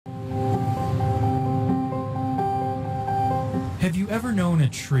Have you ever known a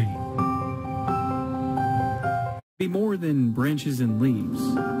tree be more than branches and leaves?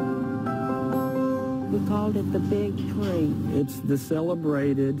 We called it the big tree. It's the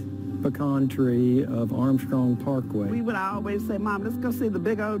celebrated pecan tree of Armstrong Parkway. We would always say, Mom, let's go see the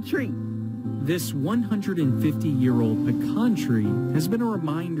big old tree. This 150-year-old pecan tree has been a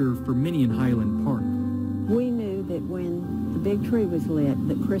reminder for many in Highland Park. We knew that when the big tree was lit,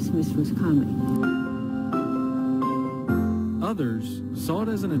 that Christmas was coming. Others saw it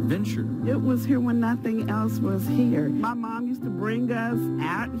as an adventure. It was here when nothing else was here. My mom used to bring us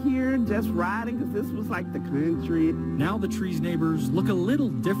out here just riding because this was like the country. Now the tree's neighbors look a little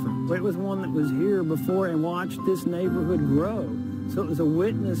different. It was one that was here before and watched this neighborhood grow. So it was a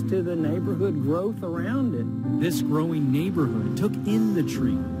witness to the neighborhood growth around it. This growing neighborhood took in the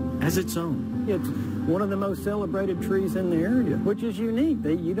tree as its own. It's one of the most celebrated trees in the area, which is unique.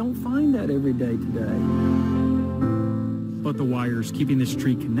 You don't find that every day today. But the wires keeping this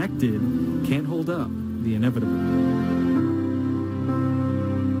tree connected can't hold up the inevitable.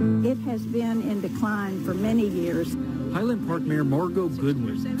 It has been in decline for many years. Highland Park Mayor Margot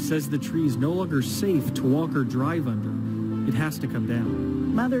Goodwin says the tree is no longer safe to walk or drive under. It has to come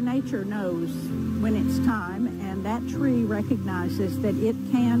down. Mother Nature knows when it's time, and that tree recognizes that it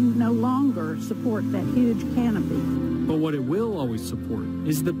can no longer support that huge canopy. But what it will always support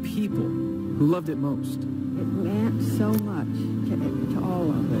is the people who loved it most. It meant so much to all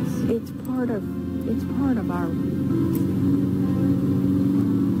of us. It's part of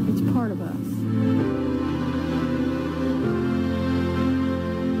us.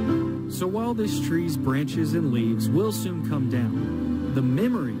 So while this tree's branches and leaves will soon come down, the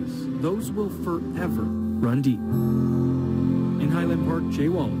memories, those will forever run deep. In Highland Park, Jay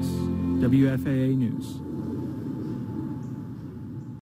Wallis, WFAA News.